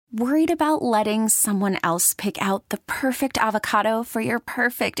Worried about letting someone else pick out the perfect avocado for your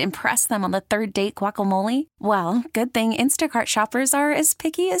perfect impress them on the third date guacamole? Well, good thing Instacart shoppers are as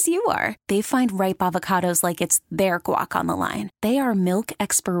picky as you are. They find ripe avocados like it's their guac on the line. They are milk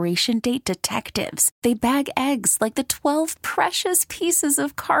expiration date detectives. They bag eggs like the 12 precious pieces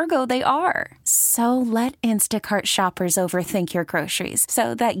of cargo they are. So let Instacart shoppers overthink your groceries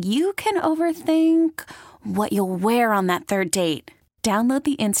so that you can overthink what you'll wear on that third date. Download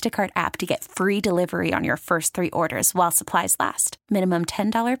the Instacart app to get free delivery on your first 3 orders while supplies last. Minimum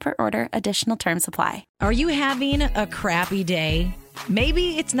 $10 per order. Additional terms apply. Are you having a crappy day?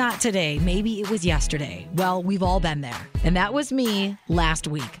 Maybe it's not today. Maybe it was yesterday. Well, we've all been there. And that was me last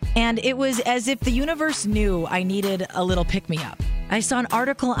week. And it was as if the universe knew I needed a little pick-me-up. I saw an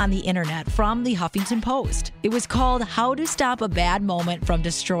article on the internet from the Huffington Post. It was called How to Stop a Bad Moment from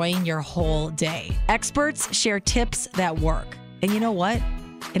Destroying Your Whole Day. Experts share tips that work. And you know what?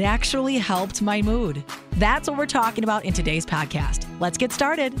 It actually helped my mood. That's what we're talking about in today's podcast. Let's get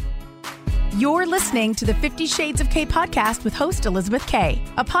started. You're listening to the 50 Shades of K podcast with host Elizabeth K,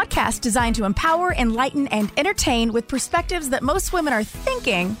 a podcast designed to empower, enlighten, and entertain with perspectives that most women are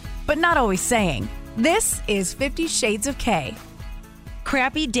thinking, but not always saying. This is 50 Shades of K.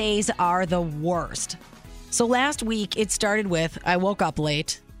 Crappy days are the worst. So last week, it started with I woke up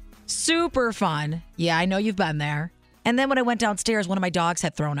late. Super fun. Yeah, I know you've been there. And then when I went downstairs, one of my dogs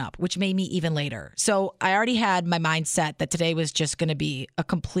had thrown up, which made me even later. So I already had my mind set that today was just going to be a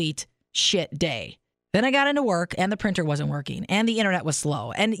complete shit day. Then I got into work and the printer wasn't working and the internet was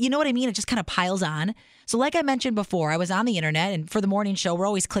slow. And you know what I mean? It just kind of piles on. So like I mentioned before, I was on the internet and for the morning show, we're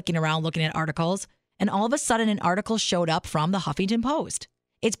always clicking around looking at articles. And all of a sudden an article showed up from the Huffington Post.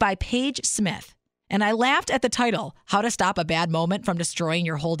 It's by Paige Smith. And I laughed at the title, How to Stop a Bad Moment from Destroying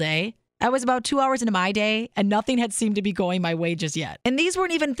Your Whole Day. I was about 2 hours into my day, and nothing had seemed to be going my way just yet. And these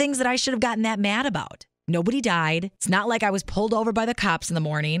weren't even things that I should have gotten that mad about. Nobody died. It's not like I was pulled over by the cops in the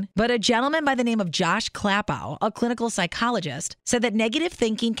morning. But a gentleman by the name of Josh Klapow, a clinical psychologist, said that negative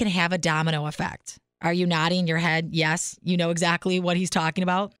thinking can have a domino effect. Are you nodding your head? Yes, you know exactly what he's talking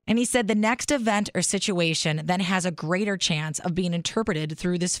about. And he said the next event or situation then has a greater chance of being interpreted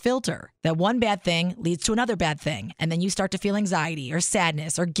through this filter. That one bad thing leads to another bad thing. And then you start to feel anxiety or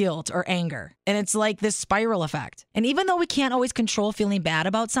sadness or guilt or anger. And it's like this spiral effect. And even though we can't always control feeling bad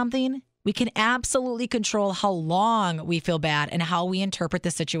about something, we can absolutely control how long we feel bad and how we interpret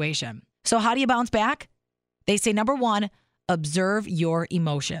the situation. So how do you bounce back? They say, number 1, observe your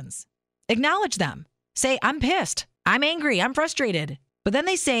emotions. Acknowledge them. Say, I'm pissed, I'm angry, I'm frustrated. But then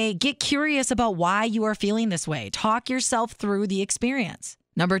they say, get curious about why you are feeling this way. Talk yourself through the experience.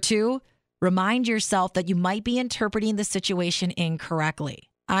 Number 2, remind yourself that you might be interpreting the situation incorrectly.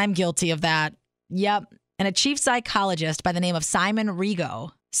 I'm guilty of that. Yep. And a chief psychologist by the name of Simon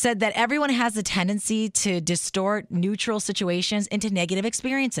Rigo said that everyone has a tendency to distort neutral situations into negative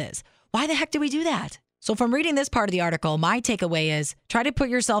experiences. Why the heck do we do that? So from reading this part of the article, my takeaway is try to put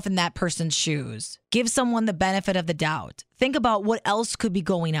yourself in that person's shoes. Give someone the benefit of the doubt. Think about what else could be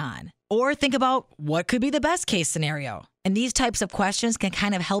going on. Or think about what could be the best case scenario. And these types of questions can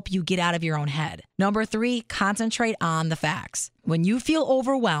kind of help you get out of your own head. Number 3, concentrate on the facts. When you feel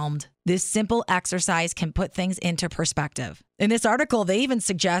overwhelmed, this simple exercise can put things into perspective. In this article, they even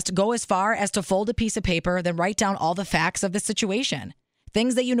suggest go as far as to fold a piece of paper, then write down all the facts of the situation.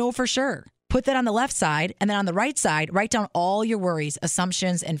 Things that you know for sure. Put that on the left side, and then on the right side, write down all your worries,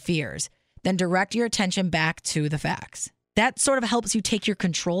 assumptions, and fears. Then direct your attention back to the facts. That sort of helps you take your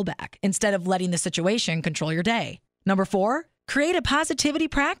control back instead of letting the situation control your day. Number 4, create a positivity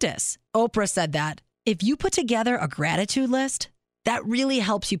practice. Oprah said that if you put together a gratitude list, that really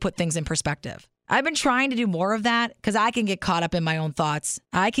helps you put things in perspective. I've been trying to do more of that because I can get caught up in my own thoughts.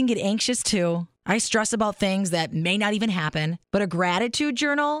 I can get anxious too. I stress about things that may not even happen. But a gratitude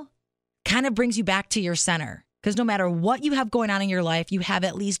journal kind of brings you back to your center. Because no matter what you have going on in your life, you have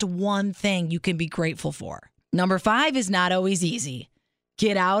at least one thing you can be grateful for. Number 5 is not always easy.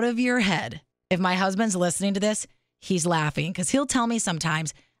 Get out of your head. If my husband's listening to this, he's laughing because he'll tell me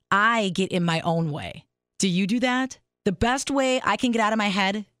sometimes I get in my own way. Do you do that? The best way I can get out of my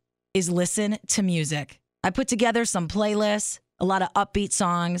head is listen to music. I put together some playlists, a lot of upbeat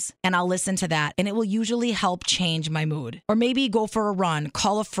songs, and I'll listen to that, and it will usually help change my mood. Or maybe go for a run,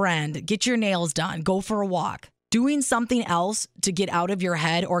 call a friend, get your nails done, go for a walk. Doing something else to get out of your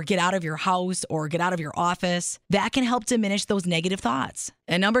head or get out of your house or get out of your office, that can help diminish those negative thoughts.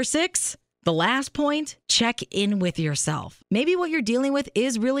 And number 6, the last point, check in with yourself. Maybe what you're dealing with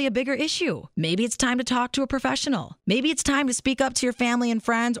is really a bigger issue. Maybe it's time to talk to a professional. Maybe it's time to speak up to your family and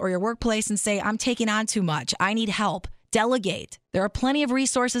friends or your workplace and say, I'm taking on too much. I need help. Delegate. There are plenty of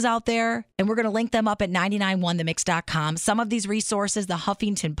resources out there, and we're going to link them up at 991themix.com. Some of these resources the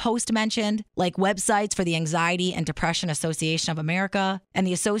Huffington Post mentioned, like websites for the Anxiety and Depression Association of America and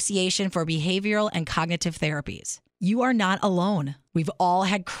the Association for Behavioral and Cognitive Therapies. You are not alone. We've all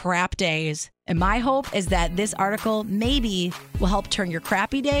had crap days, and my hope is that this article maybe will help turn your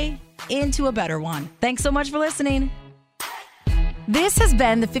crappy day into a better one. Thanks so much for listening. This has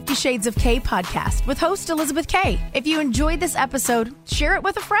been the 50 Shades of K podcast with host Elizabeth K. If you enjoyed this episode, share it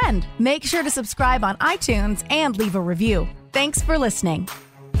with a friend. Make sure to subscribe on iTunes and leave a review. Thanks for listening.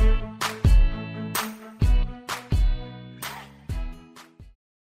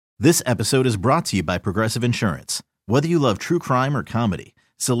 This episode is brought to you by Progressive Insurance. Whether you love true crime or comedy,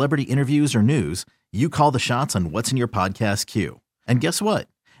 celebrity interviews or news, you call the shots on what's in your podcast queue. And guess what?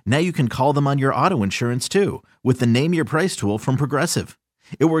 Now you can call them on your auto insurance too with the Name Your Price tool from Progressive.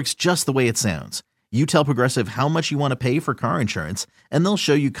 It works just the way it sounds. You tell Progressive how much you want to pay for car insurance, and they'll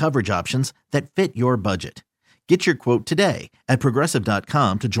show you coverage options that fit your budget. Get your quote today at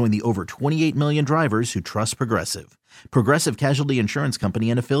Progressive.com to join the over 28 million drivers who trust Progressive. Progressive Casualty Insurance Company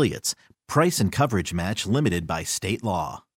and Affiliates. Price and coverage match limited by state law.